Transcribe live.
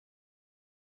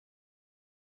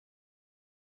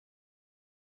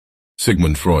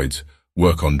Sigmund Freud's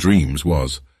work on dreams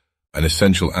was an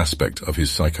essential aspect of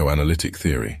his psychoanalytic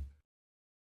theory.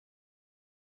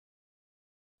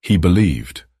 He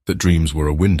believed that dreams were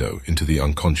a window into the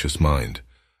unconscious mind,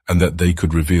 and that they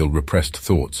could reveal repressed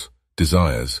thoughts,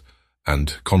 desires,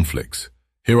 and conflicts.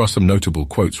 Here are some notable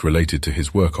quotes related to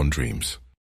his work on dreams.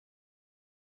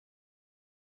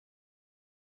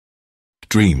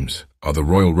 Dreams are the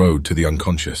royal road to the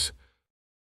unconscious.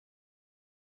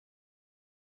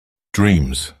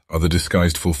 Dreams are the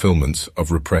disguised fulfillments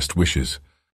of repressed wishes.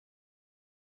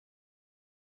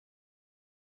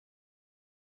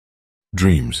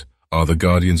 Dreams are the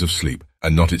guardians of sleep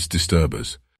and not its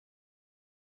disturbers.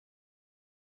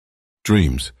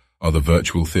 Dreams are the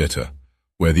virtual theatre,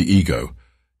 where the ego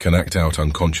can act out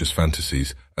unconscious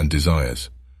fantasies and desires.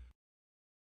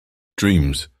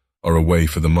 Dreams are a way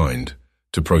for the mind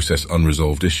to process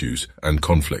unresolved issues and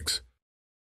conflicts.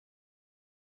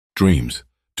 Dreams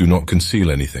do not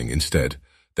conceal anything. Instead,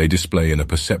 they display in a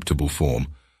perceptible form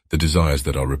the desires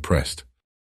that are repressed.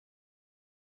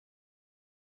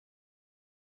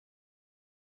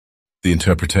 The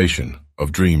interpretation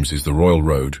of dreams is the royal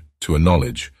road to a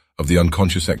knowledge of the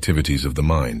unconscious activities of the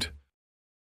mind.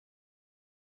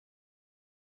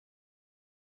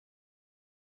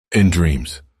 In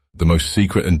dreams, the most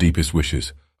secret and deepest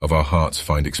wishes of our hearts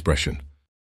find expression.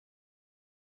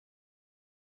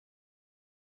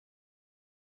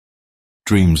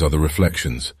 Dreams are the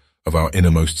reflections of our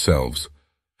innermost selves,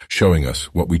 showing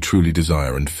us what we truly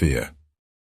desire and fear.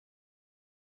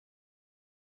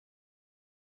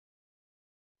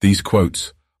 These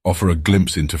quotes offer a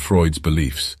glimpse into Freud's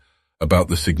beliefs about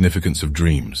the significance of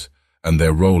dreams and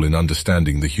their role in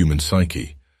understanding the human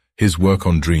psyche. His work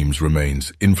on dreams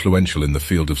remains influential in the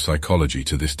field of psychology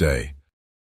to this day.